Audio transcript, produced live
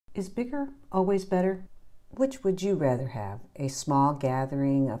Is bigger always better? Which would you rather have? A small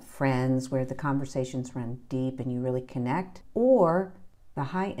gathering of friends where the conversations run deep and you really connect? Or the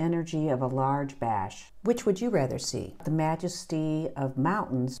high energy of a large bash? Which would you rather see? The majesty of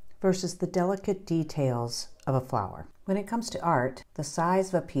mountains versus the delicate details of a flower? When it comes to art, the size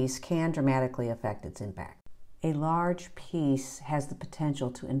of a piece can dramatically affect its impact. A large piece has the potential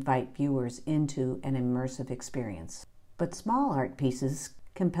to invite viewers into an immersive experience. But small art pieces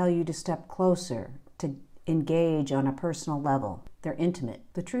compel you to step closer, to engage on a personal level. They're intimate.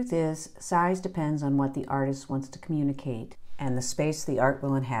 The truth is, size depends on what the artist wants to communicate and the space the art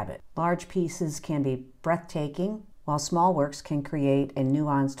will inhabit. Large pieces can be breathtaking, while small works can create a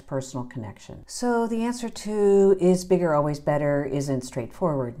nuanced personal connection. So the answer to is bigger always better isn't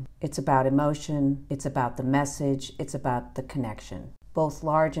straightforward. It's about emotion, it's about the message, it's about the connection. Both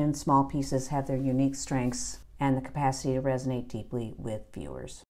large and small pieces have their unique strengths and the capacity to resonate deeply with viewers.